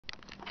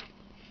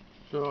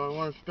So I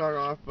want to start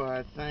off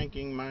by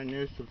thanking my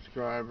new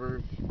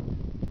subscribers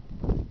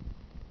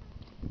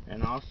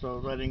and also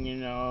letting you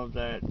know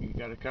that you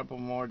got a couple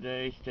more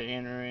days to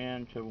enter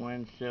in to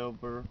win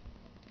silver.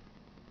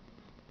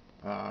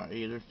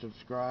 Either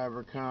subscribe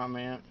or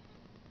comment,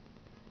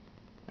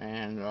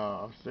 and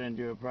I'll send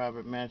you a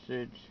private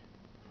message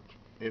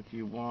if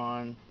you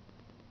won.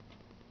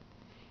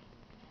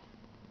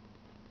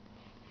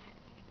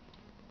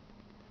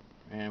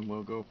 And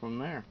we'll go from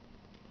there.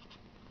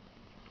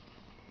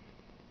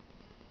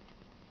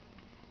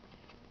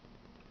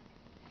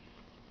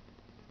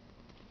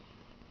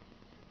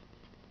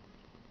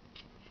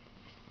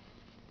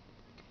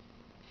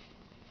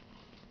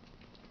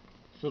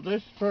 So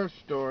this first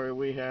story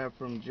we have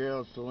from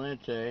Gerald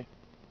Celente,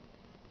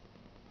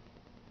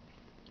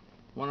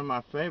 one of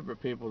my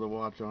favorite people to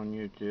watch on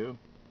YouTube.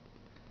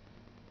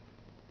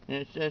 And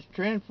it says,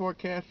 Trend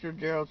forecaster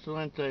Gerald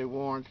Celente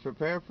warns,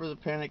 prepare for the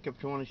panic of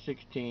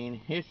 2016.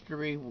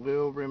 History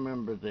will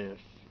remember this.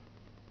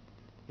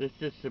 This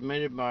is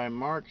submitted by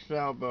Mark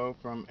Salvo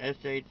from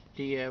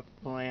shtfplan.com.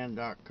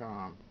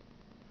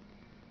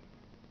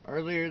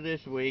 Earlier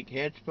this week,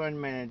 hedge fund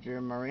manager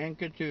Marian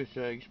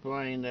Katusa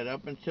explained that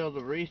up until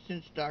the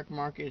recent stock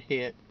market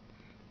hit,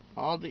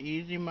 all the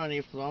easy money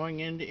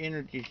flowing into the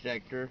energy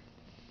sector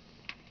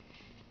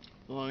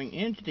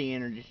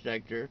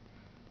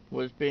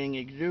was being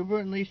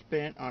exuberantly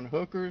spent on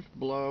hookers,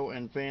 blow,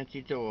 and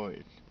fancy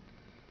toys.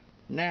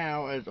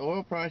 Now, as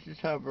oil prices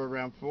hover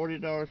around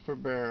 $40 per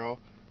barrel,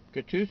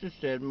 Katusa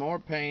said more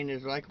pain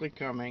is likely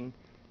coming,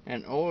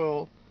 and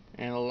oil,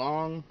 and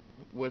along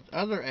with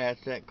other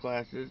asset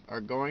classes,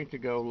 are going to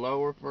go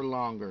lower for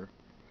longer.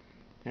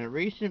 In a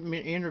recent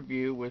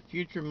interview with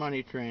Future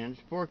Money Trends,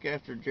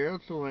 forecaster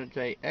Gerald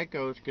Celente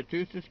echoes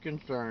Katusa's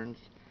concerns,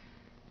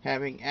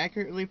 having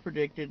accurately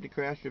predicted the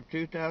crash of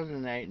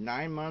 2008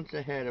 9 months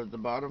ahead of the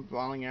bottom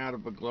falling out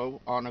of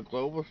on a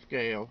global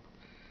scale.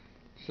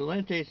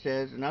 Celente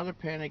says another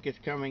panic is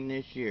coming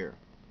this year.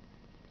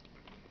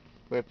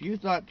 But if you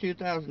thought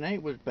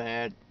 2008 was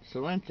bad,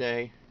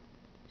 Celente,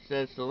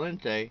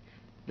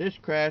 this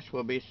crash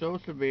will be so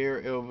severe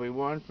it will be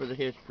one for the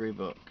history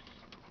books.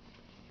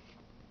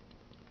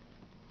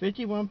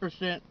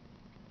 51%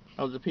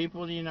 of the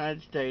people in the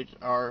United States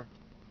are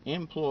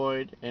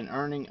employed and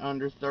earning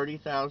under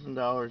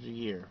 $30,000 a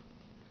year.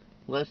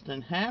 Less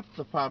than half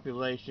the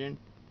population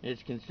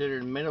is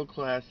considered middle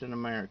class in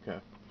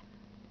America.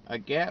 A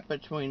gap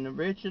between the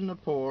rich and the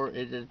poor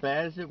is as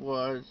bad as it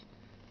was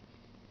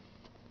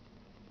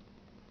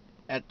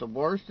at the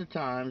worst of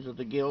times of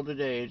the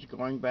Gilded Age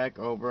going back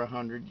over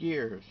 100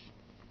 years.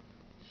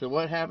 So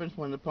what happens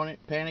when the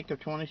panic of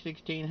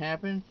 2016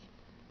 happens?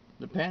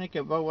 The panic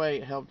of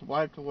 2008 helped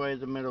wipe away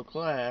the middle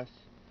class.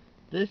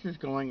 This is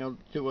going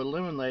to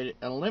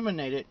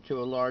eliminate it to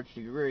a large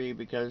degree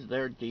because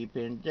they're deep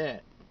in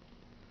debt.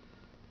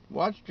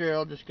 Watch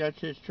Gerald discuss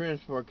his trends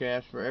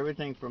forecast for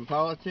everything from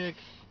politics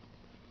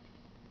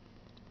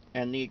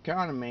and the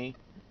economy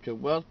to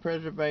wealth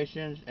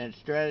preservation and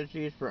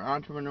strategies for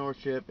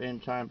entrepreneurship in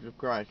times of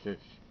crisis.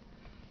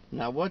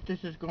 Now what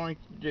this is going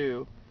to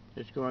do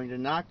is going to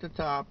knock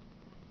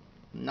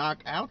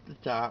out the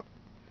top,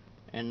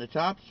 and the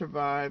top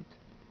survived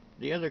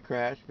the other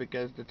crash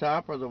because the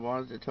top are the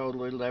ones that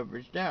totally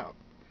leveraged out.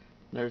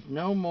 There's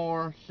no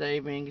more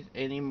savings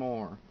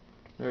anymore.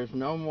 There's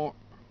no more.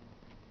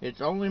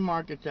 It's only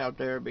markets out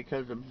there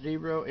because of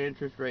zero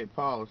interest rate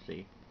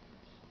policy.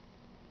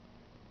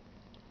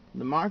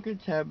 The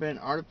markets have been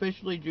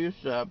artificially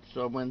juiced up,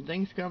 so when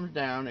things comes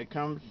down, it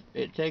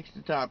takes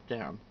the top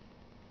down.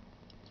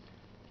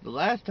 The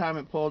last time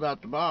it pulled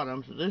out the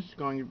bottom, so this is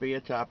going to be a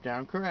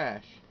top-down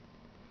crash.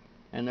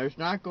 And there's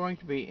not going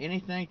to be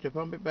anything to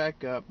pump it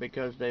back up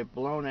because they've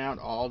blown out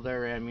all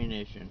their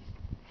ammunition.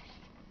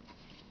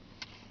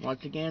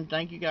 Once again,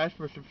 thank you guys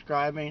for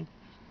subscribing.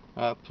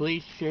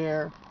 Please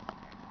share,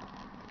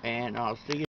 and I'll see you